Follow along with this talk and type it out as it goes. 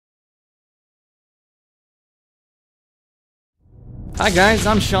Hi guys,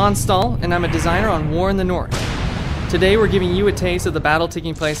 I'm Sean Stahl, and I'm a designer on War in the North. Today we're giving you a taste of the battle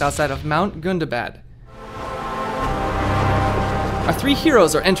taking place outside of Mount Gundabad. Our three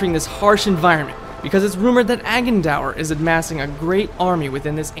heroes are entering this harsh environment because it's rumored that Agendour is amassing a great army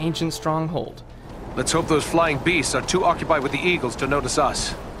within this ancient stronghold. Let's hope those flying beasts are too occupied with the eagles to notice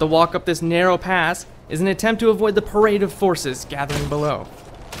us. The walk up this narrow pass is an attempt to avoid the parade of forces gathering below.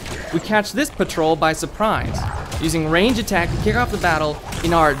 We catch this patrol by surprise, using range attack to kick off the battle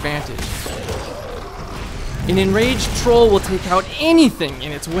in our advantage. An enraged troll will take out anything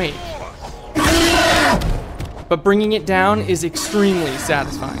in its wake, but bringing it down is extremely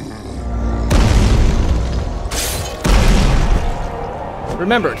satisfying.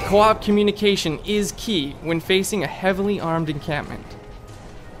 Remember, co-op communication is key when facing a heavily armed encampment.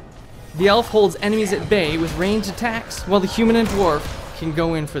 The elf holds enemies at bay with ranged attacks, while the human and dwarf can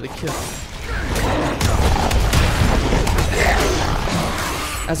go in for the kill.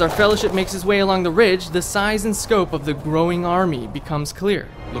 As our fellowship makes its way along the ridge, the size and scope of the growing army becomes clear.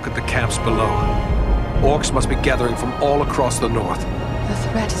 Look at the camps below. Orcs must be gathering from all across the north. The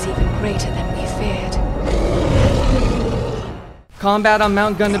threat is even greater than we feared. Combat on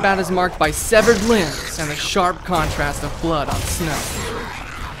Mount Gundabad is marked by severed limbs and the sharp contrast of blood on snow.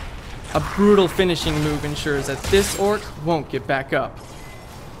 A brutal finishing move ensures that this orc won't get back up.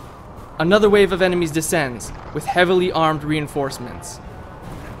 Another wave of enemies descends, with heavily armed reinforcements.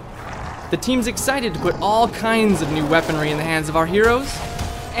 The team's excited to put all kinds of new weaponry in the hands of our heroes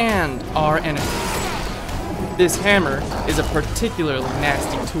and our enemies. This hammer is a particularly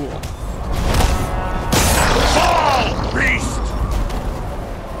nasty tool. Fall, beast!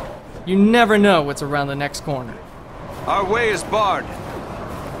 You never know what's around the next corner. Our way is barred.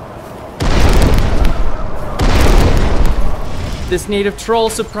 This native troll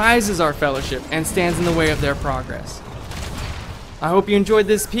surprises our fellowship and stands in the way of their progress. I hope you enjoyed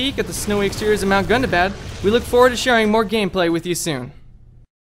this peek at the snowy exteriors of Mount Gundabad. We look forward to sharing more gameplay with you soon.